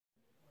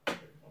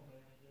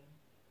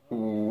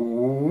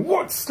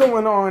What's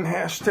going on?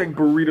 Hashtag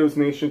Burritos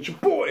Nation. It's your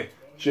boy,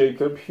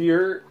 Jacob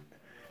here.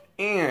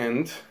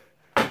 And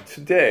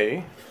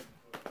today,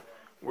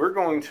 we're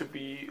going to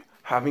be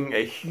having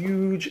a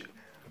huge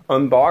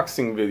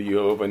unboxing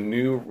video of a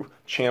new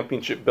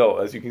championship belt.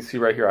 As you can see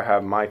right here, I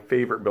have my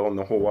favorite belt in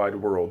the whole wide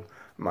world.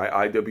 My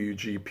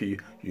IWGP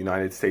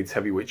United States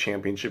Heavyweight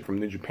Championship from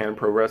New Japan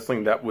Pro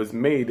Wrestling that was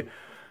made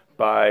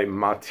by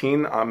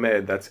Mateen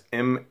Ahmed. That's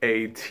M-A-T-E-E-N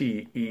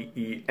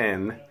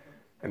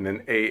and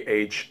then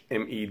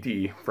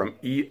A-H-M-E-D from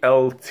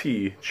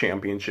ELT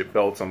Championship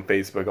Belts on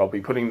Facebook. I'll be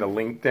putting the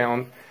link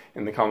down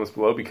in the comments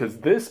below because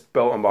this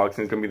belt unboxing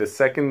is going to be the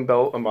second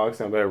belt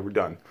unboxing I've ever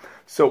done.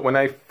 So when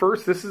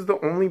this is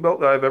the only belt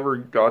that I've ever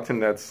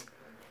gotten that's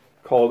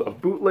called a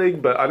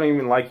bootleg, but I don't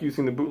even like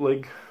using the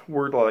bootleg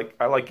word.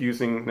 I like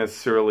using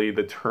necessarily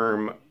the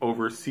term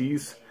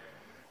overseas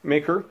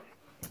maker.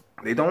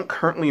 They don't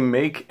currently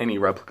make any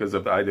replicas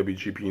of the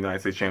IWGP United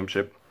States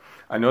Championship.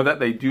 I know that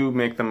they do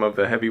make them of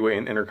the heavyweight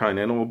and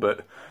intercontinental,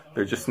 but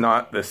they're just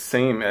not the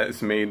same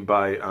as made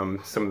by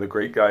some of the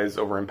great guys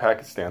over in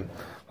Pakistan,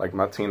 like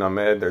Mateen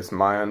Ahmed. There's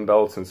Mayan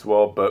belts as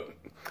well, but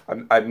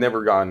I've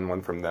never gotten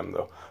one from them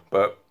though.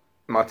 But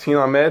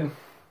Mateen Ahmed,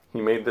 he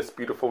made this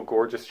beautiful,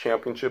 gorgeous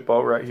championship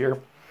belt right here.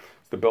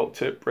 It's the belt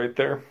tip right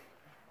there.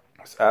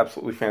 It's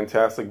absolutely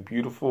fantastic,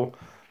 beautiful,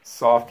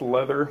 soft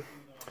leather.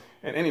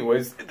 And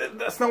anyways,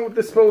 that's not what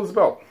this belt is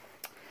about,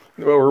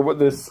 or what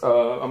this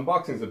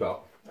unboxing is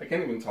about. I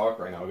can't even talk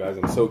right now, guys.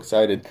 I'm so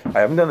excited.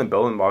 I haven't done a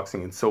belt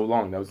unboxing in so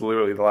long. That was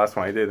literally the last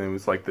one I did, and it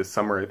was like this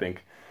summer, I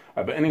think.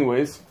 But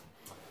anyways,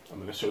 I'm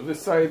going to show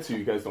this side so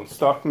you guys don't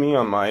stalk me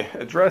on my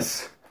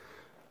address.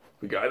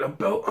 We got a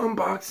belt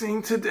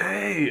unboxing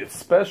today. It's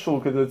special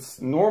because it's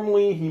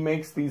normally he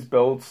makes these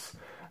belts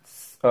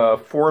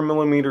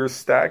 4mm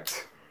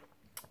stacked.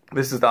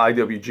 This is the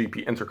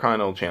IWGP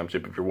Intercontinental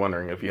Championship, if you're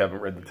wondering, if you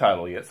haven't read the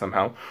title yet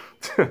somehow.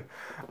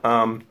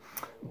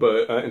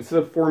 But instead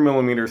of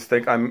 4mm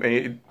thick,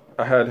 I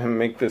had him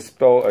make this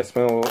belt. I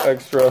spent a little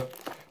extra,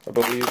 I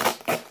believe,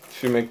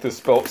 to make this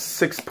belt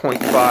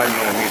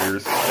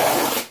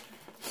 6.5mm.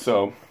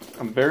 So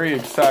I'm very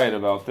excited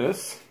about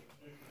this.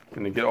 I'm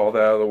gonna get all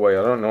that out of the way.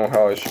 I don't know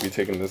how I should be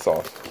taking this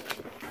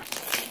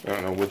off. I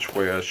don't know which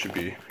way I should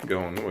be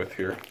going with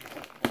here.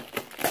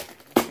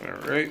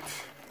 Alright,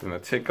 I'm gonna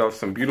take off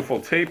some beautiful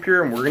tape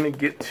here and we're gonna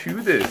get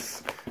to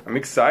this. I'm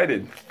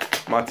excited.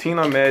 Mateen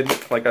Ahmed,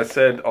 like I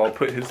said, I'll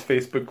put his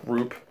Facebook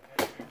group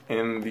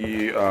in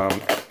the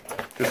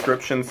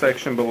description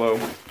section below.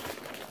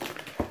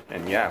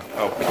 And yeah,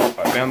 oh,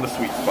 I found the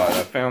sweet spot.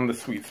 I found the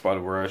sweet spot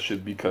of where I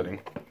should be cutting.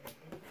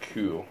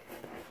 Cool.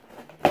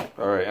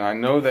 Alright, and I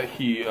know that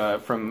he,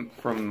 from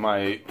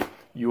my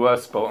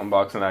US belt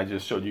unboxing I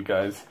just showed you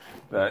guys,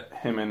 that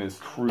him and his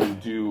crew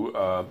do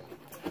a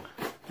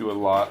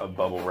lot of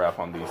bubble wrap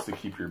on these to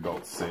keep your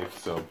belts safe.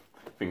 So,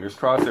 fingers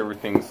crossed,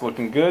 everything's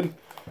looking good.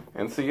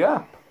 And so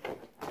yeah,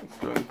 let's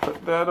go ahead and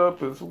cut that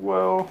up as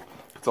well.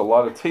 It's a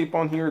lot of tape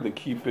on here to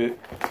keep it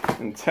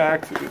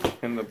intact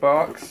in the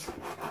box.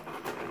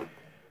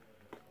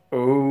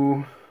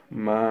 Oh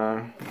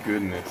my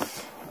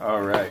goodness.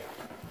 Alright.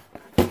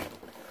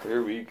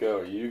 Here we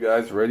go. Are you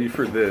guys ready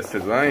for this?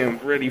 Because I am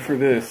ready for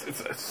this.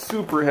 It's a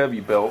super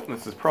heavy belt.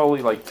 This is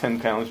probably like 10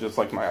 pounds, just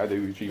like my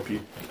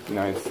IWGP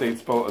United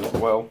States belt as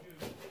well.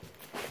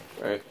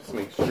 Alright, just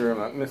make sure I'm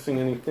not missing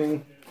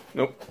anything.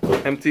 Nope,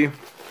 empty.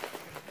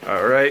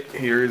 Alright,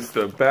 here's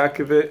the back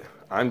of it.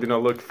 I'm going to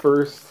look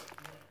first.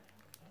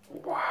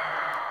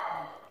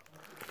 Wow.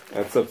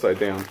 That's upside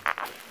down.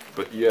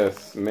 But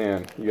yes,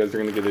 man, you guys are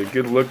going to get a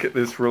good look at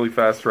this really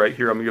fast right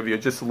here. I'm going to give you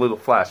just a little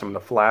flash. I'm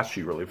going to flash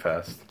you really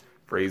fast.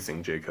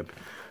 Phrasing, Jacob.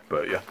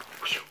 But yeah.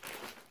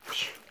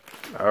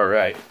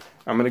 Alright,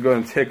 I'm going to go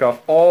ahead and take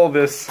off all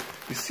this.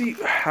 You see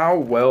how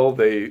well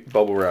they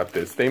bubble wrap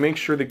this. They make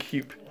sure to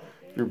keep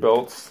your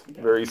belts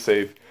very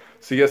safe.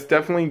 So yes,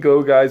 definitely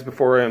go, guys,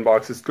 before I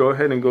unbox this, go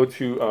ahead and go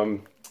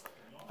to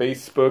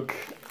Facebook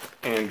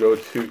and go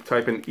to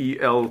type in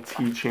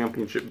ELT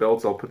Championship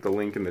Belts. I'll put the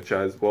link in the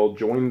chat as well.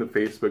 Join the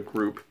Facebook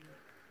group.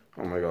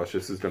 Oh my gosh,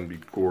 this is going to be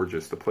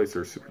gorgeous. The plates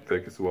are super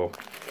thick as well.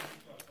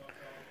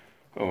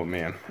 Oh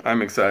man,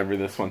 I'm excited for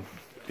this one.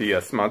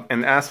 Yes,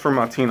 and ask for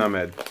Mateen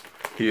Ahmed.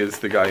 He is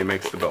the guy who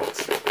makes the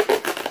belts.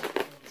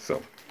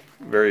 So,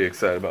 very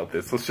excited about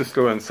this. Let's just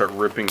go ahead and start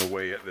ripping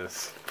away at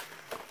this.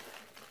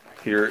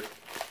 Here.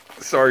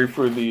 Sorry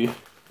for the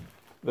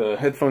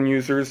headphone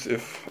users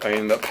if I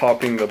end up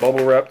popping the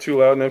bubble wrap too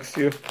loud next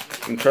to you.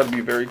 And try to be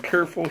very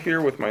careful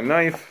here with my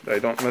knife that I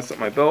don't mess up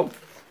my belt.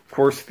 Of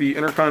course, the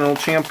Intercontinental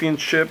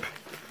Championship.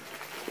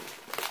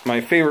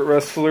 My favorite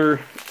wrestler,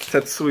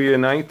 Tetsuya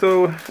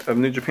Naito of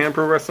New Japan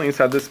Pro Wrestling, has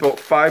had this belt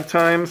 5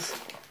 times.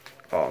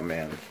 Oh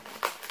man,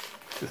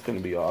 this is going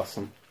to be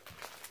awesome.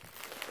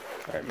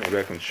 Alright, maybe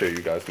I can show you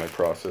guys my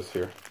process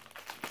here.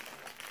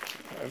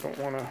 I don't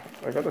want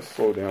to, I gotta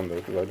slow down though,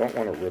 because I don't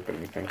want to rip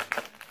anything.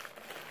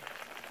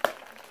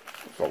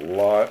 It's a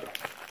lot.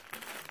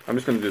 I'm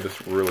just going to do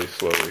this really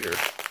slowly here,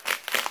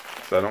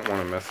 so I don't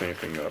want to mess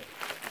anything up.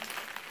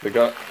 They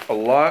got a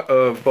lot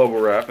of bubble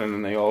wrap, and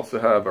then they also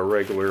have a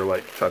regular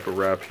like type of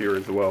wrap here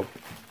as well.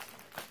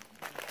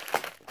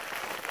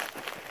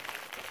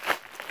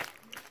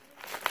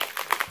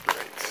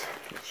 Great.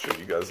 Let's show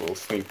you guys a little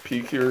sneak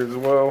peek here as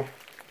well.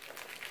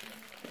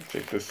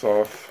 Take this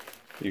off.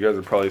 You guys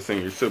are probably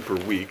saying you're super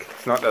weak.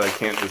 It's not that I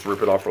can't just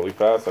rip it off really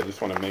fast. I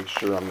just want to make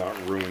sure I'm not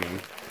ruining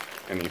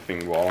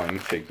anything while I'm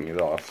taking it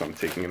off. So I'm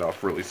taking it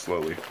off really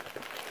slowly.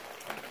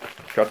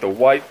 Got the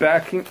white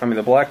backing,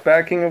 the black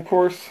backing, of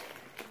course.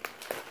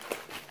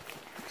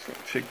 So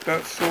take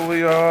that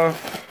slowly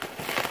off.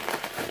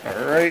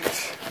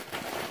 Alright.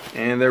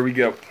 And there we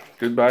go.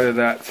 Goodbye to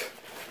that.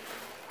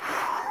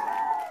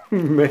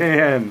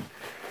 Man,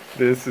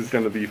 this is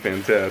going to be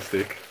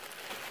fantastic.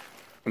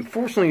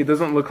 Unfortunately, it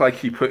doesn't look like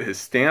he put his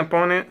stamp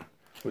on it,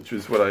 which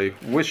is what I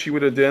wish he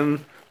would have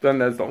done.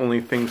 That's the only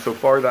thing so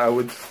far that I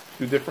would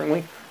do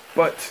differently.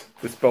 But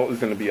this belt is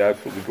going to be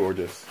absolutely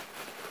gorgeous.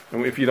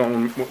 And if you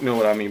don't know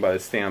what I mean by the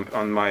stamp,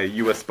 on my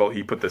US belt,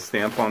 he put the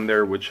stamp on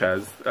there, which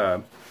has,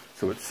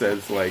 so it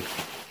says, like,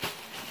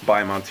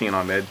 by Mateen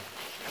Ahmed.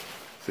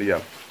 So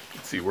yeah,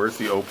 let's see, where's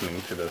the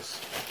opening to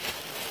this?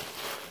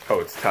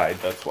 Oh, it's tied,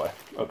 that's why.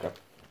 Okay.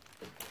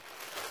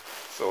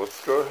 So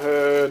let's go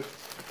ahead,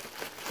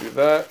 do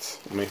that.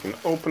 Make an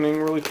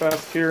opening really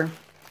fast here.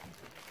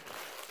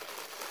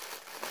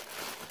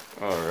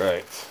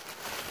 Alright.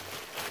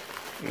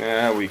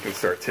 Now we can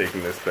start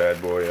taking this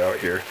bad boy out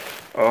here.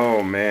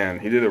 Oh man,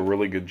 he did a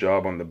really good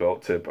job on the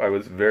belt tip. I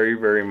was very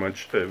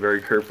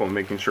careful in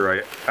making sure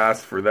I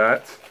asked for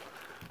that.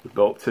 The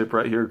belt tip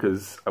right here,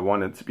 because I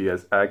want it to be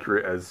as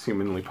accurate as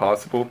humanly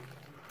possible.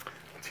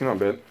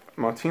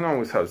 Mateen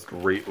always has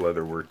great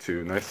leather work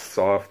too. Nice,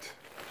 soft,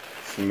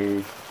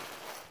 smooth.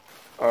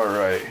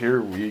 Alright,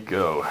 here we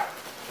go.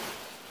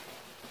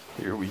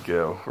 Here we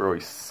go. We're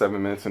already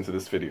 7 minutes into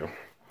this video.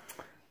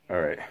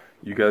 Alright,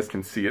 you guys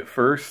can see it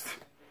first.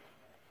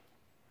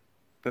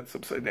 That's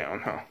upside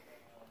down, huh?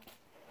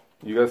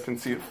 You guys can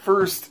see it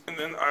first, and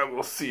then I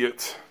will see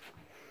it.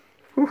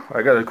 Whew,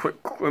 I got a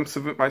quick glimpse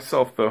of it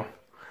myself, though.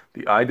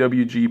 The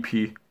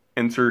IWGP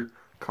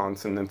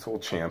Intercontinental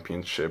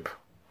Championship.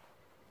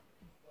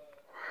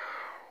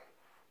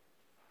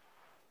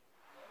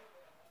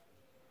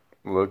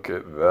 Wow. Look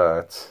at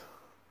that.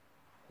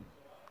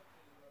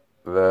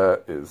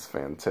 That is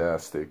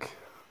fantastic.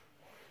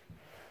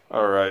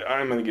 Alright,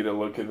 I'm going to get a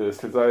look at this,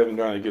 because I haven't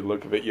gotten a good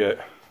look of it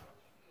yet.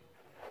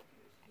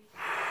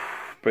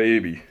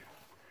 Baby.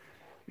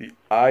 The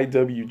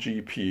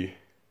IWGP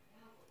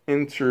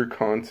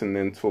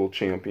Intercontinental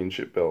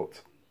Championship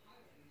belt.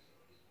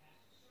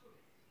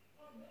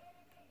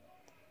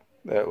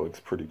 That looks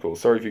pretty cool.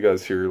 Sorry if you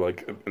guys hear,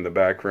 like, in the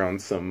background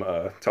some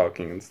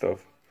talking and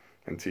stuff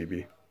on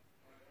TV.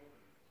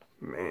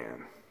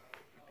 Man.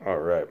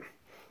 Alright.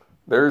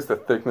 There's the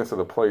thickness of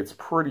the plates.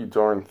 Pretty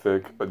darn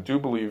thick. I do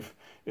believe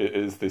it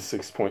is the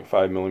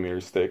 6.5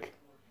 millimeters thick.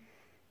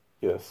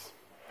 Yes.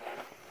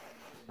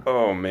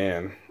 Oh,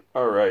 man.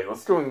 Alright,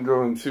 let's go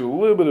into a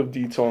little bit of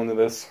detail into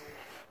this.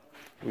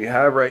 We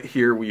have right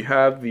here, we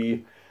have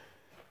the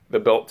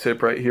belt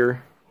tip right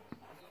here.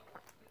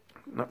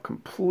 Not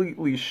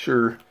completely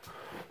sure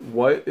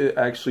what it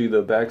actually,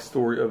 the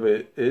backstory of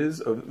it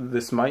is.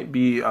 This might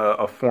be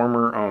a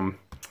former,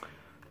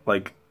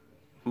 like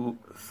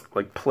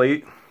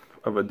plate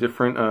of a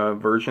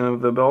different version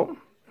of the belt.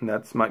 And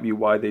that's might be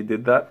why they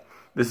did that.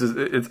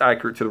 It's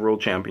accurate to the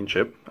World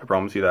Championship, I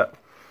promise you that.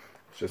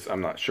 It's just,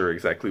 I'm not sure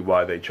exactly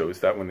why they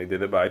chose that when they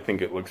did it, but I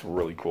think it looks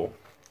really cool.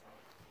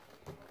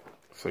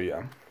 So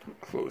yeah,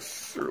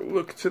 closer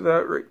look to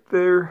that right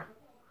there.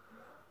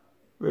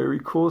 Very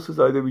cool. This is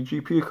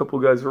IWGP. A couple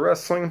guys are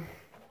wrestling.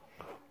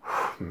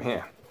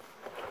 Man.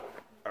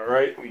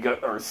 Alright, we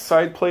got our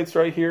side plates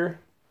right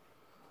here.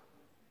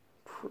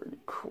 Pretty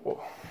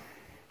cool.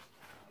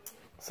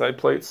 Side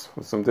plates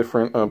with some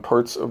different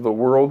parts of the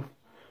world.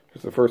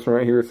 Here's the first one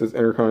right here. It says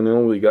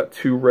Intercontinental. We got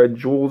 2 red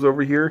jewels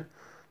over here.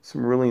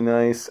 Some really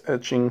nice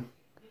etching,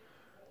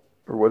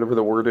 or whatever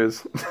the word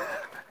is.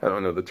 I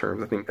don't know the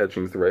terms. I think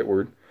etching is the right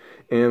word.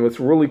 And what's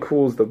really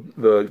cool is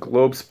the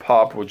globes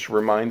pop, which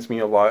reminds me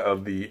a lot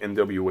of the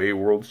NWA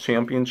World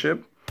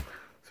Championship.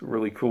 It's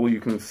really cool. You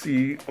can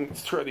see,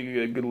 let's try to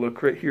get a good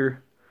look right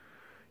here.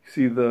 You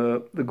see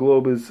the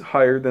globe is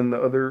higher than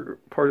the other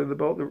part of the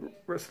belt, the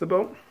rest of the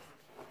belt.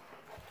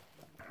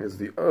 Here's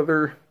the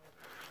other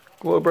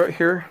globe right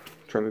here.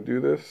 I'm trying to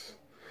do this.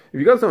 If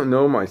you guys don't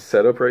know my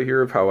setup right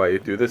here of how I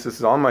do this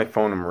is on my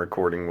phone I'm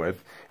recording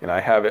with, and I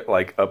have it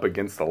like up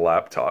against the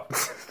laptop.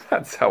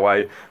 That's how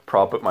I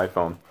prop up my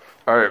phone.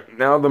 Alright,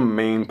 now the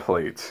main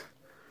plate.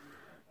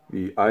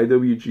 The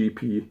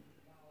IWGP,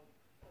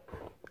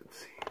 let's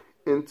see,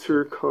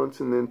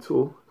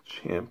 Intercontinental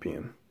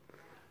Champion.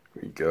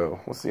 Here we go.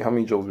 Let's see how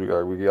many jewels we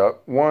got. We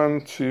got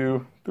 1,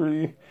 2,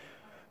 3,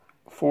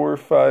 4,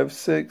 5,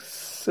 6,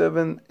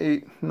 7,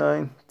 8,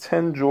 9,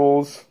 10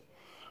 jewels.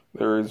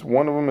 There is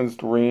one of them is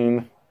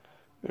green.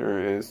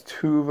 There is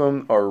 2 of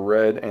them are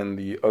red, and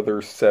the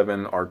other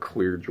 7 are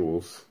clear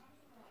jewels.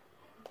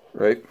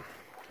 Right?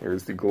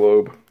 Here's the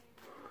globe.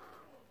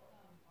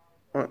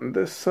 on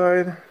this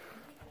side as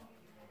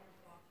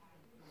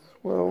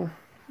well,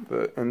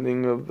 the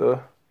ending of the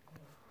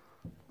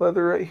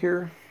leather right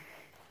here.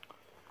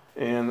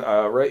 And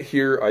right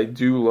here, I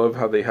do love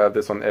how they have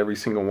this on every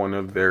single one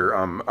of their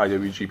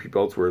IWGP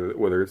belts,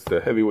 whether it's the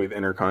heavyweight,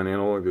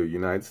 Intercontinental, or the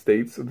United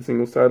States of the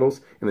singles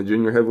titles, and the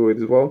junior heavyweight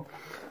as well.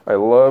 I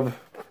love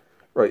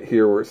right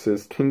here where it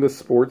says King of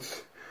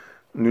Sports,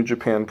 New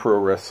Japan Pro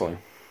Wrestling.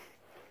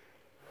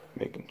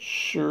 Making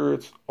sure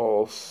it's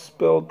all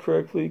spelled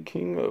correctly.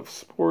 King of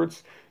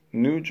Sports,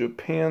 New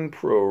Japan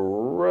Pro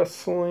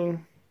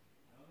Wrestling.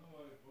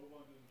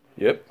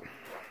 Yep.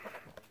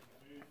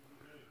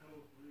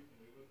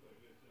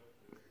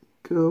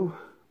 Go.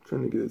 I'm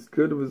trying to get as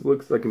good of as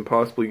looks as I can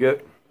possibly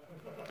get.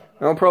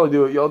 And I'll probably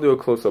do it. Y'all do a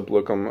close-up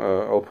look.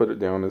 I'll put it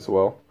down as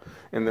well.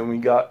 And then we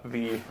got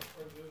the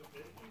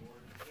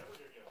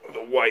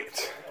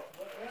white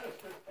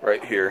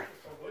right here,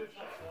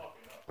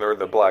 or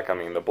the black. I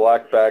mean the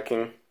black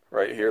backing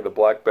right here. The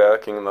black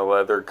backing and the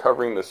leather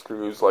covering the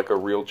screws like a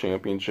real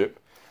championship.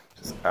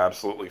 Just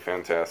absolutely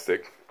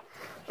fantastic.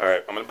 All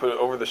right, I'm gonna put it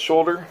over the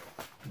shoulder.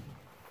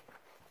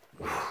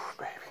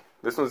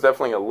 This one's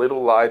definitely a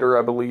little lighter,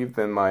 I believe,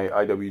 than my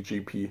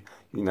IWGP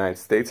United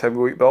States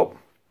heavyweight belt.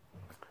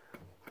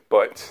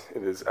 But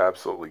it is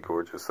absolutely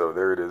gorgeous. So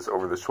there it is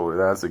over the shoulder.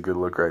 That's a good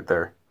look right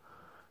there.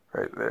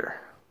 Right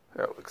there.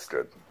 That looks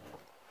good.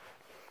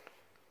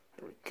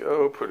 There we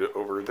go. Put it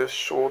over this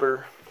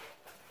shoulder.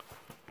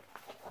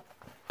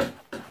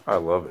 I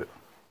love it.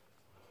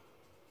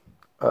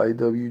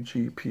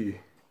 IWGP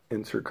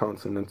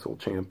Intercontinental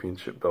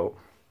Championship belt.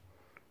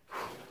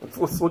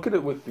 Let's look at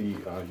it with the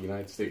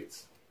United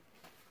States.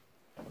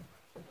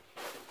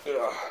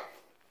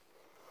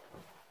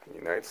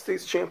 United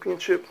States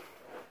Championship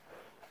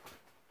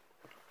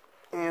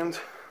and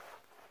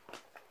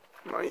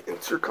my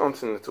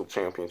Intercontinental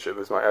Championship.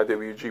 This is my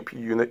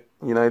IWGP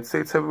United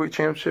States Heavyweight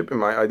Championship and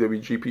my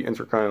IWGP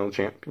Intercontinental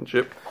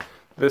Championship.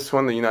 This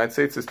one, the United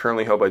States, is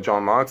currently held by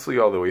Jon Moxley,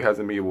 although he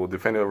hasn't been able to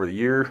defend it over the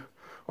year.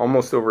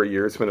 Almost over a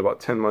year. It's been about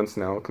 10 months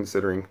now,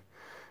 considering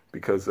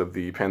because of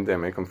the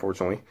pandemic,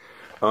 unfortunately.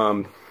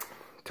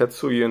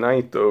 Tetsuya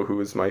Naito, who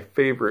is my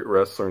favorite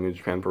wrestler in New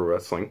Japan Pro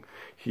Wrestling,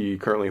 he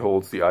currently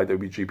holds the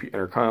IWGP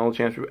Intercontinental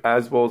Championship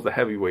as well as the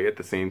heavyweight at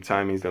the same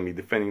time. He's going to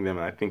be defending them,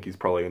 and I think he's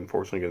probably,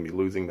 unfortunately, going to be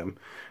losing them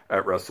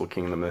at Wrestle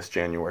Kingdom this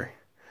January.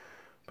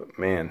 But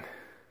man,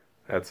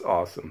 that's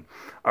awesome.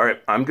 All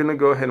right, I'm going to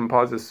go ahead and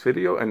pause this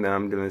video, and then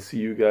I'm going to see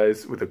you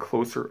guys with a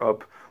closer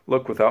up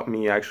look without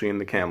me actually in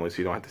the camera, so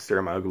you don't have to stare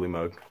at my ugly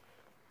mug.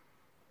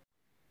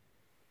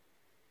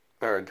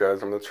 Alright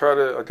guys, I'm going to try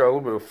to, I got a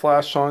little bit of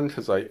flash on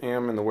because I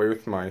am in the way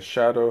with my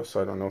shadow,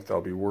 so I don't know if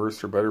that'll be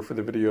worse or better for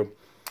the video.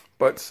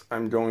 But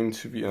I'm going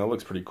to be, and it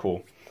looks pretty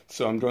cool.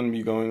 So I'm going to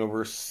be going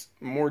over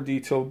more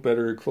detailed,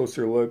 better,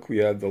 closer look. We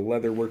have the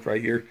leather work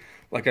right here.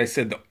 Like I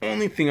said, the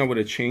only thing I would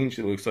have changed,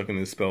 it looks like in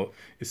this belt,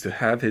 is to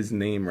have his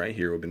name right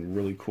here. It would have been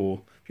really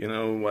cool. You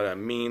know what I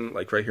mean?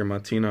 Like right here,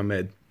 Mateen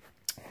Ahmed.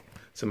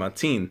 So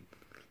Mateen,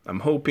 I'm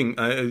hoping,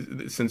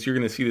 since you're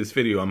going to see this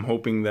video, I'm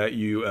hoping that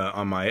you,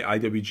 on my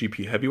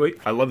IWGP Heavyweight,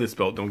 I love this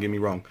belt, don't get me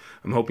wrong.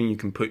 I'm hoping you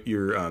can put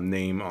your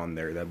name on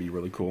there. That'd be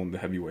really cool in the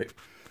heavyweight.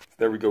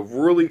 There we go.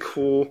 Really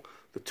cool.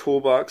 The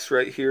toolbox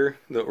right here,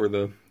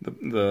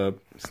 the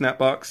snap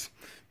box.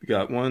 We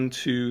got 1,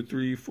 2,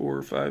 3,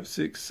 4, 5,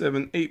 6,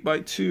 7,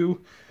 8x2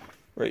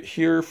 right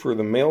here for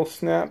the male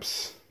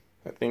snaps.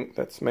 I think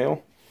that's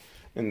male.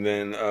 And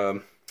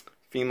then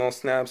female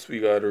snaps, we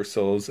got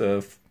ourselves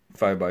 5x2,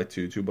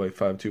 2x5,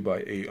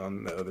 2x8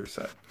 on the other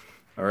side.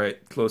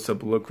 Alright,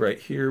 close-up look right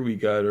here. We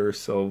got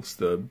ourselves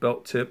the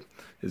belt tip.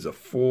 Is a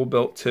full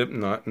belt tip,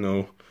 not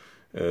no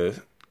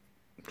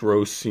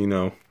gross, you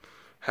know,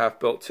 half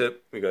belt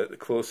tip. We got the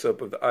close-up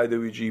of the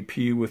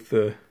IWGP with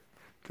the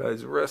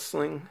guys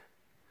wrestling.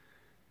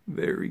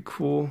 Very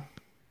cool.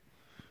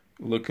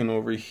 Looking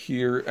over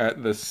here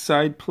at the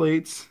side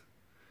plates.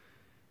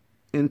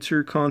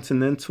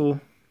 Intercontinental.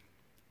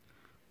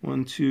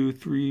 1, 2,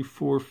 3,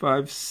 4,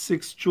 5,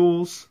 6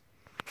 jewels.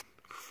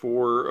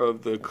 4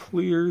 of the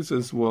clears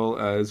as well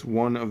as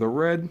 1 of the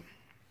red.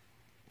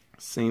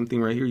 Same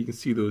thing right here. You can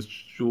see those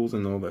jewels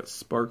and all that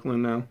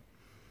sparkling now.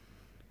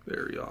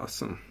 Very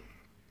awesome.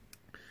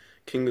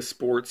 King of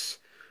Sports,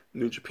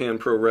 New Japan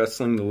Pro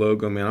Wrestling, the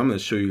logo. Man, I'm going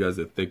to show you guys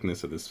the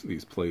thickness of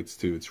these plates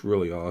too. It's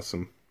really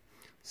awesome.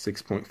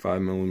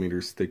 6.5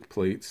 millimeters thick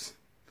plates.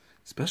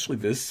 Especially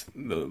this,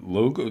 the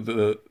logo,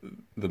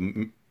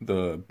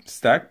 the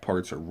stack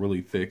parts are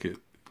really thick, it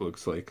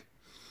looks like.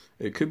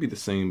 It could be the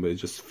same, but it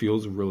just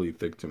feels really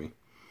thick to me.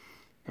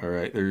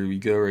 Alright, there we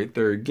go right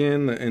there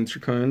again, the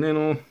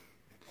Intercontinental.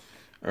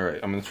 Alright,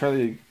 I'm going to try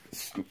to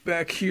scoop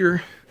back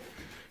here,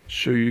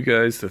 show you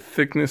guys the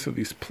thickness of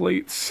these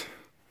plates.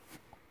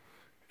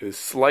 It is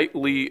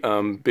slightly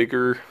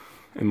bigger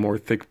and more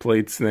thick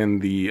plates than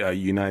the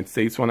United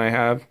States one I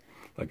have.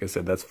 Like I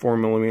said, that's 4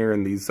 millimeter,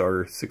 and these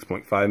are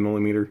 6.5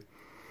 millimeter.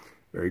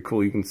 Very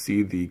cool. You can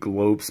see the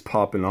globes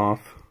popping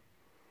off.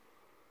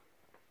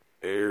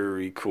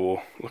 Very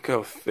cool. Look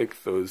how thick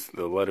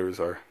the letters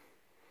are.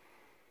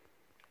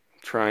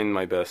 Trying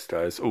my best,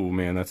 guys. Oh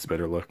man, that's a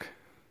better look.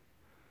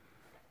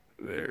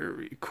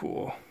 Very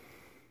cool.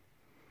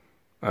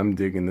 I'm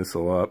digging this a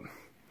lot.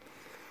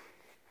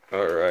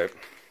 Alright,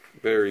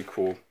 very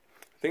cool.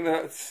 I think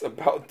that's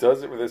about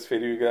does it for this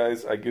video,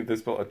 guys. I give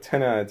this belt a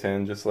 10 out of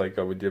 10, just like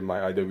I would give my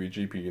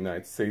IWGP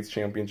United States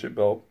Championship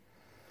belt.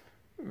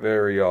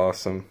 Very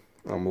awesome.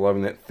 I'm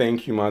loving it.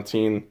 Thank you,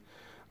 Mateen.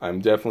 I'm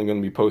definitely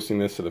going to be posting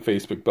this to the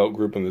Facebook belt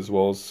group and as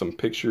well as some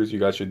pictures. You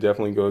guys should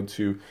definitely go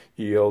to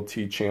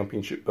ELT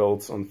Championship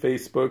Belts on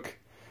Facebook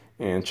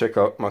and check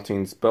out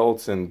Mateen's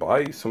belts and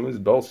buy some of his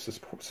belts to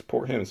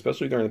support him,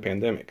 especially during the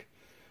pandemic.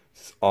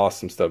 It's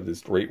awesome stuff.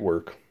 It's great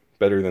work.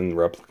 Better than the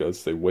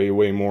replicas. They weigh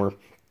way more.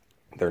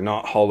 They're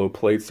not hollow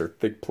plates. They're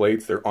thick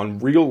plates. They're on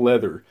real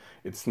leather.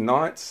 It's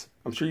not...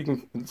 I'm sure you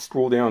can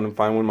scroll down and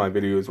find one of my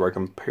videos where I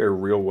compare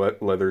real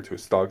wet leather to a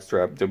stock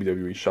strap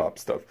WWE shop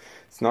stuff.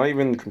 It's not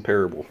even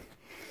comparable.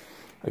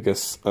 I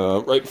guess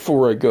right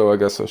before I go, I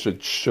guess I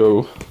should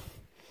show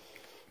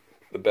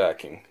the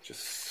backing.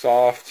 Just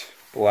soft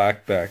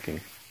black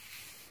backing.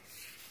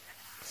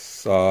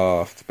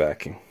 Soft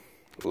backing.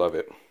 Love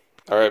it.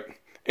 Alright.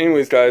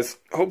 Anyways, guys,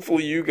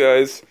 hopefully you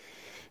guys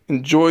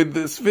enjoyed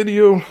this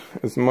video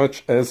as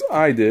much as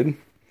I did.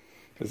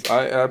 Because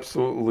I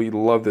absolutely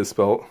love this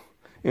belt.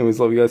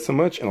 Anyways, love you guys so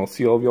much, and I'll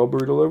see all of y'all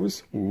burrito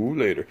lovers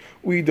later.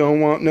 We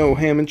don't want no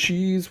ham and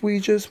cheese, we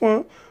just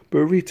want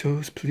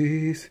burritos,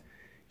 please.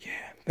 Yeah.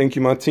 Thank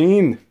you,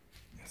 Mateen.